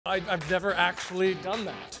I've never actually done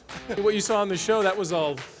that. What you saw on the show, that was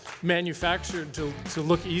all manufactured to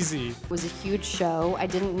look easy. It was a huge show. I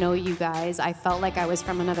didn't know you guys. I felt like I was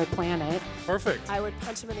from another planet. Perfect. I would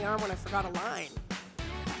punch him in the arm when I forgot a line.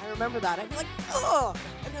 I remember that. I'd be like, oh!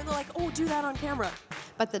 And then they're like, oh, do that on camera.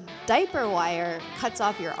 But the diaper wire cuts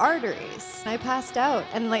off your arteries. I passed out.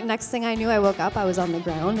 And like next thing I knew, I woke up, I was on the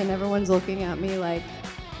ground, and everyone's looking at me like,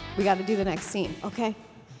 we got to do the next scene. Okay.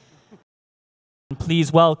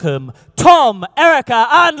 Please welcome Tom, Erica,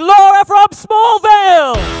 and Laura from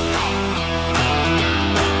Smallville!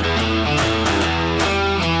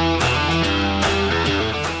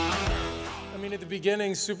 I mean, at the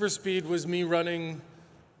beginning, super speed was me running,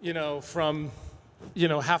 from,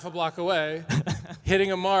 half a block away,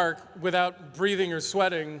 hitting a mark without breathing or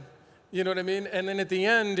sweating, you know what I mean? And then at the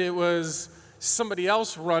end, it was somebody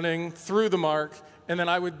else running through the mark, and then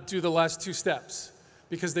I would do the last 2 steps,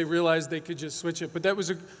 because they realized they could just switch it. But that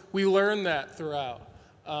was we learned that throughout.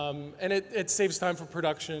 And it saves time for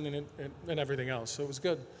production and everything else, so it was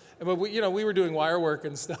good. But we were doing wire work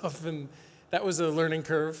and stuff, and that was a learning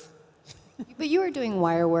curve. But you were doing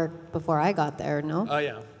wire work before I got there, no? Oh,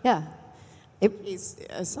 yeah. Yeah.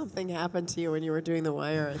 Something happened to you when you were doing the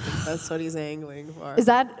wire. I think that's what he's angling for. Is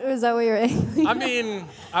that what you're angling? I mean,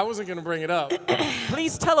 I wasn't going to bring it up.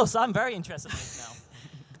 Please tell us. I'm very interested in this now.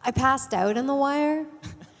 I passed out in the wire.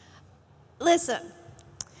 Listen.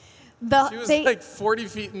 She was like 40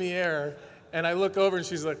 feet in the air, and I look over and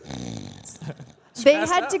she's like... They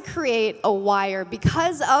had to create a wire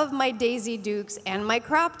because of my Daisy Dukes and my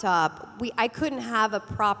crop top. I couldn't have a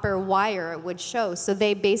proper wire it would show. So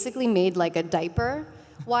they basically made like a diaper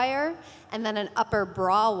wire and then an upper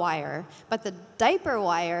bra wire. But the diaper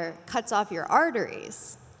wire cuts off your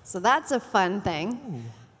arteries. So that's a fun thing. Ooh.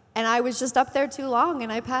 And I was just up there too long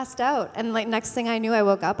and I passed out. And like next thing I knew, I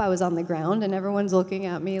woke up, I was on the ground and everyone's looking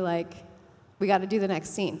at me like, we got to do the next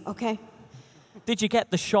scene. Okay. Did you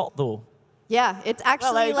get the shot though? Yeah, it's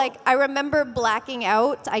actually I remember blacking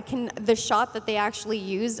out. The shot that they actually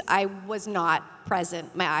used, I was not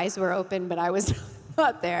present. My eyes were open, but I was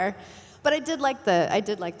not there. But I did like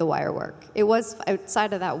the wire work. It was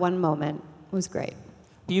outside of that one moment. It was great.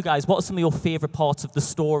 For you guys, what are some of your favorite parts of the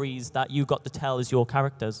stories that you got to tell as your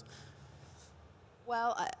characters?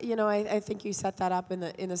 Well, I think you set that up in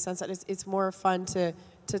the sense that it's more fun to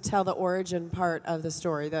tell the origin part of the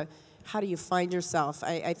story. How do you find yourself?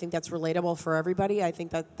 I think that's relatable for everybody. I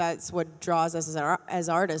think that's what draws us as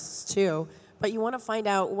artists too. But you want to find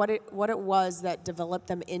out what it was that developed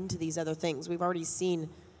them into these other things. We've already seen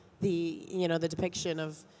the depiction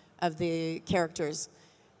of the characters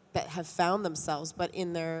that have found themselves, but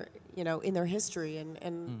in their history,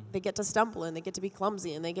 and they get to stumble and they get to be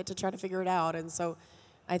clumsy and they get to try to figure it out. And so,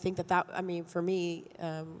 I think that for me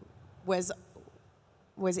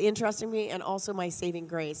was interesting to me, and also my saving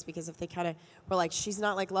grace, because if they kind of were like, she's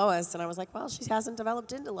not like Lois, and I was like, well, she hasn't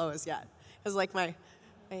developed into Lois yet. It was like my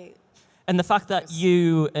and the fact that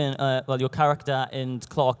you and your character and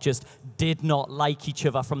Clark just did not like each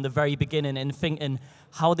other from the very beginning, and thinking,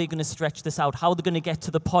 how are they going to stretch this out? How are they going to get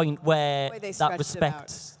to the point where that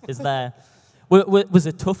respect is there? Was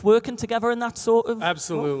it tough working together in that sort of?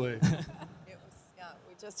 Absolutely. It was, yeah,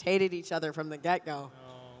 we just hated each other from the get-go.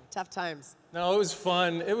 Tough times. No, it was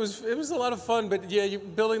fun. It was a lot of fun, but yeah,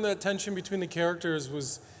 building that tension between the characters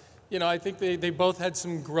was, I think they both had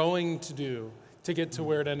some growing to do to get to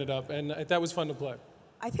where it ended up, and that was fun to play.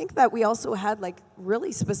 I think that we also had like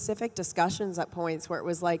really specific discussions at points where it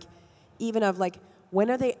was like, even of like, when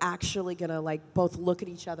are they actually gonna like both look at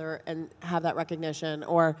each other and have that recognition,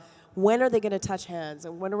 or when are they gonna touch hands,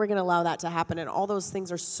 and when are we gonna allow that to happen? And all those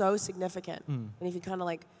things are so significant. And if you kind of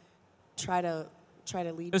like try to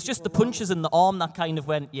lead. It was just the punches in the arm that kind of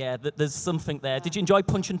went, yeah, there's something there. Did you enjoy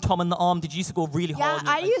punching Tom in the arm? Did you used to go really hard?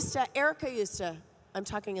 Yeah, Erica used to, I'm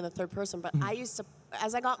talking in the third person, but I used to,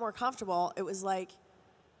 as I got more comfortable, it was like,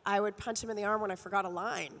 I would punch him in the arm when I forgot a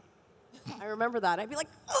line. I remember that. I'd be like,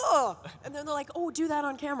 oh! And then they're like, oh, do that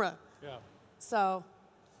on camera. Yeah. So.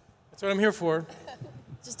 That's what I'm here for.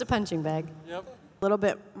 Just a punching bag. Yep. A little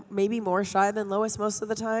bit, maybe more shy than Lois most of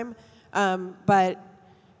the time, but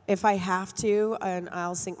if I have to, and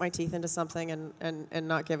I'll sink my teeth into something and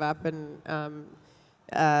not give up and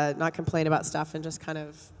not complain about stuff and just kind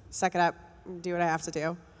of suck it up and do what I have to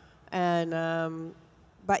do. And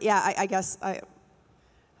but yeah, I guess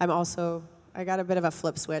I'm also, I got a bit of a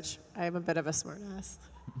flip switch. I am a bit of a smartass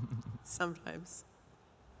sometimes.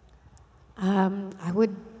 I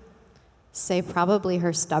would say probably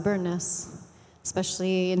her stubbornness,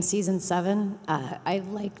 especially in season 7. I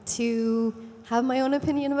like to have my own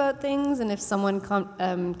opinion about things, and if someone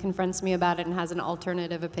confronts me about it and has an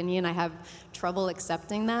alternative opinion, I have trouble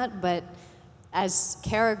accepting that. But as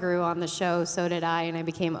Kara grew on the show, so did I, and I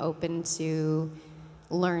became open to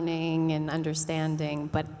learning and understanding.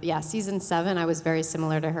 But yeah, season 7, I was very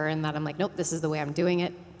similar to her in that I'm like, nope, this is the way I'm doing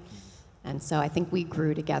it. And so I think we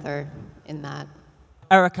grew together in that.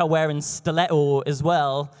 Erica wearing stiletto as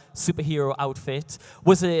well, superhero outfit.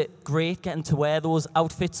 Was it great getting to wear those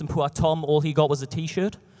outfits, and poor Tom, all he got was a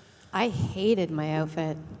t-shirt? I hated my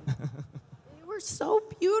outfit. You were so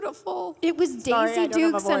beautiful. It was Daisy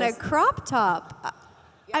Dukes and a crop top.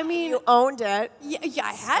 I mean, you owned it. Yeah,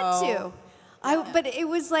 I had to. But it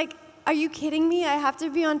was like, are you kidding me? I have to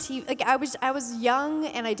be on TV. Like I was young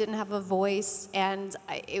and I didn't have a voice, and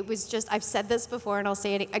it was just. I've said this before, and I'll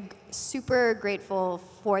say it. I'm super grateful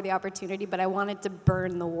for the opportunity, but I wanted to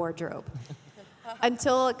burn the wardrobe.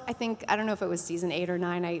 Until I don't know if it was season 8 or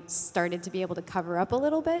 9, I started to be able to cover up a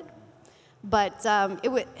little bit, but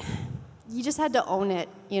you just had to own it,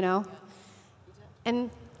 you know. And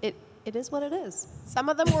it is what it is. Some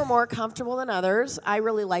of them were more comfortable than others. I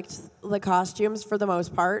really liked the costumes for the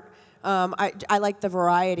most part. I liked the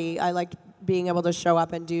variety. I liked being able to show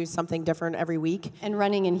up and do something different every week. And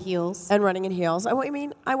running in heels. I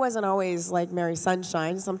mean, I wasn't always like Mary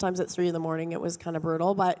Sunshine. Sometimes at 3 in the morning it was kind of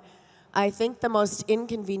brutal. But I think the most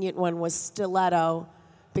inconvenient one was stiletto,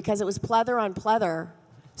 because it was pleather on pleather,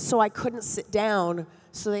 so I couldn't sit down.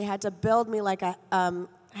 So they had to build me like a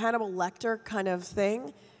Hannibal Lecter kind of thing.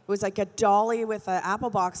 It was like a dolly with an apple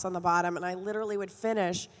box on the bottom, and I literally would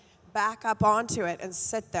finish, back up onto it, and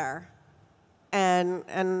sit there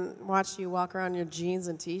and watch you walk around in your jeans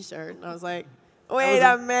and T-shirt. And I was like, wait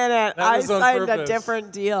a minute, I signed a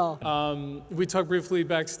different deal. We talked briefly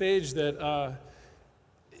backstage that,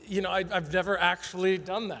 you know, I've never actually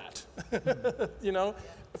done that, you know,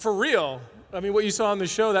 for real. I mean, what you saw on the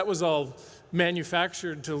show, that was all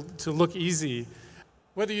manufactured to look easy.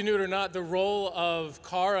 Whether you knew it or not, the role of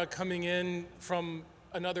Kara coming from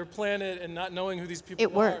another planet and not knowing who these people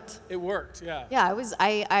It worked. It worked, yeah. Yeah,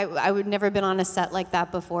 I would never been on a set like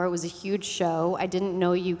that before. It was a huge show. I didn't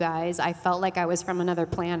know you guys. I felt like I was from another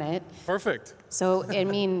planet. Perfect. So, I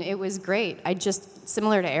mean, it was great. I just,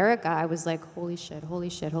 similar to Erica, I was like, holy shit,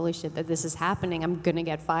 that this is happening. I'm going to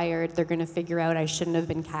get fired. They're going to figure out I shouldn't have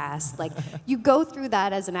been cast. Like, you go through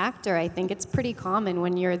that as an actor. I think it's pretty common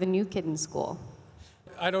when you're the new kid in school.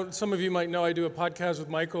 Some of you might know I do a podcast with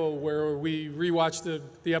Michael where we rewatch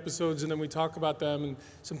the episodes and then we talk about them and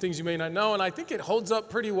some things you may not know, and I think it holds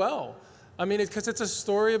up pretty well. I mean, because it's a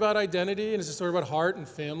story about identity and it's a story about heart and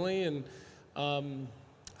family, and I'm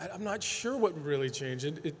not sure what would really change.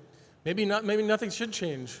 Maybe nothing should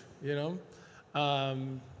change, you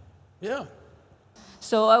know? Yeah.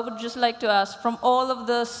 So I would just like to ask, from all of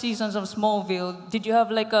the seasons of Smallville, did you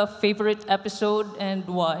have like a favorite episode, and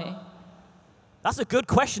why? That's a good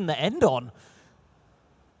question to end on.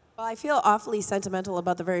 Well, I feel awfully sentimental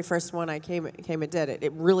about the very first one I came and did.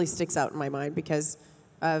 It really sticks out in my mind because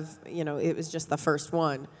of, you know, it was just the first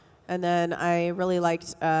one. And then I really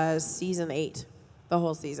liked season 8, the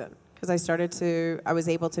whole season, because I was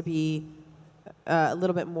able to be a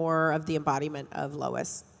little bit more of the embodiment of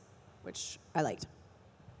Lois, which I liked.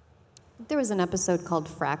 There was an episode called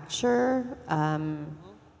Fracture,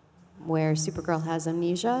 where Supergirl has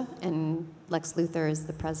amnesia and Lex Luthor is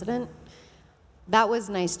the president. That was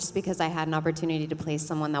nice just because I had an opportunity to play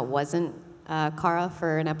someone that wasn't Kara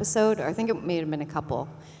for an episode, or I think it may have been a couple.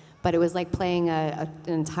 But it was like playing an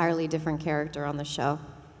entirely different character on the show.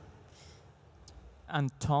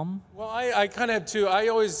 And Tom? Well, I kind of have too. I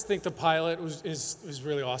always think the pilot is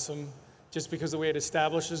really awesome, just because the way it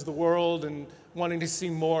establishes the world and wanting to see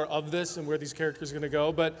more of this and where these characters are going to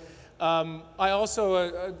go. But I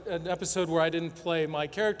also, an episode where I didn't play my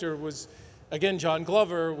character was, again, John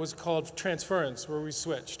Glover, was called Transference, where we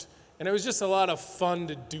switched. And it was just a lot of fun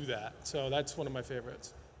to do that. So that's one of my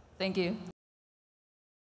favorites. Thank you.